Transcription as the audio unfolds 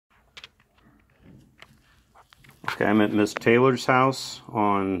Okay, I'm at Miss Taylor's house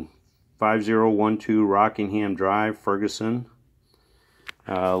on 5012 Rockingham Drive, Ferguson.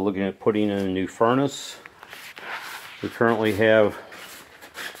 Looking at putting in a new furnace. We currently have,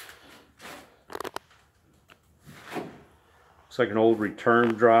 looks like an old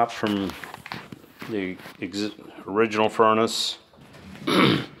return drop from the original furnace.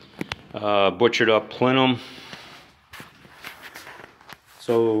 Butchered up plenum.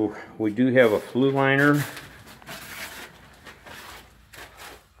 So we do have a flue liner.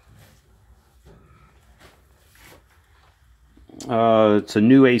 It's a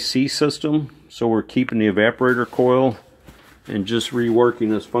new AC system, so we're keeping the evaporator coil and just reworking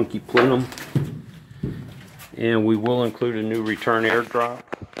this funky plenum. And we will include a new return air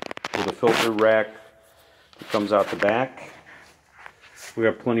drop with a filter rack that comes out the back. We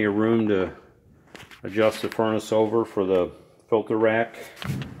have plenty of room to adjust the furnace over for the filter rack.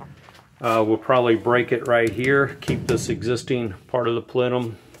 We'll probably break it right here, keep this existing part of the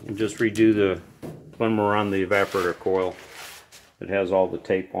plenum, and just redo the plenum around the evaporator coil. It has all the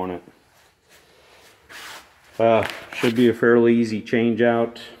tape on it. Should be a fairly easy change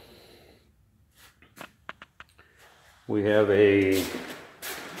out. We have a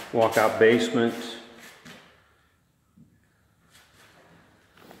walkout basement.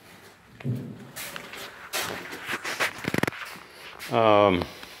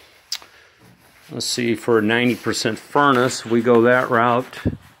 Let's see, for a 90% furnace, we go that route.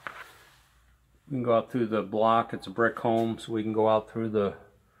 We can go out through the block. It's a brick home, so we can go out through the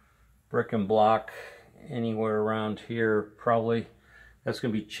brick and block anywhere around here. Probably that's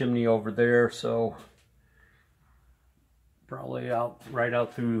going to be chimney over there, so probably right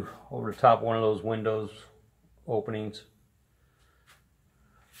out through over the top of one of those windows openings.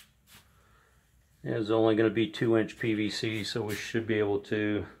 It's only going to be 2-inch PVC, so we should be able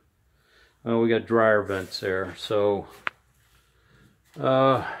to. We got dryer vents there, so we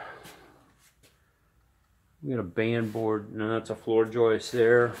got a band board. No, that's a floor joist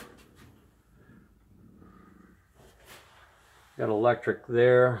there. Got electric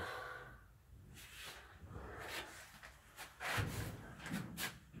there.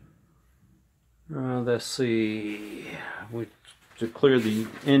 Let's see. To clear the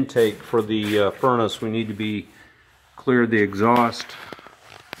intake for the furnace, we need to clear the exhaust.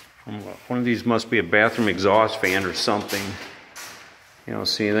 One of these must be a bathroom exhaust fan or something. You don't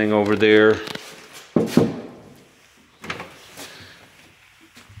see anything over there.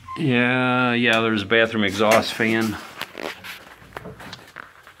 Yeah, there's a bathroom exhaust fan.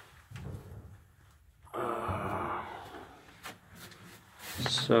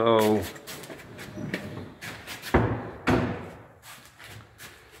 So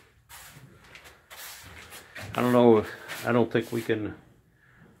I don't know, I don't think we can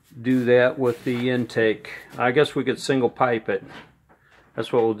do that with the intake. I guess we could single pipe it.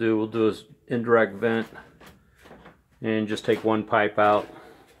 That's what we'll do. We'll do an indirect vent and just take one pipe out,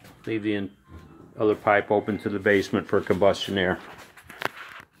 leave the other pipe open to the basement for combustion air.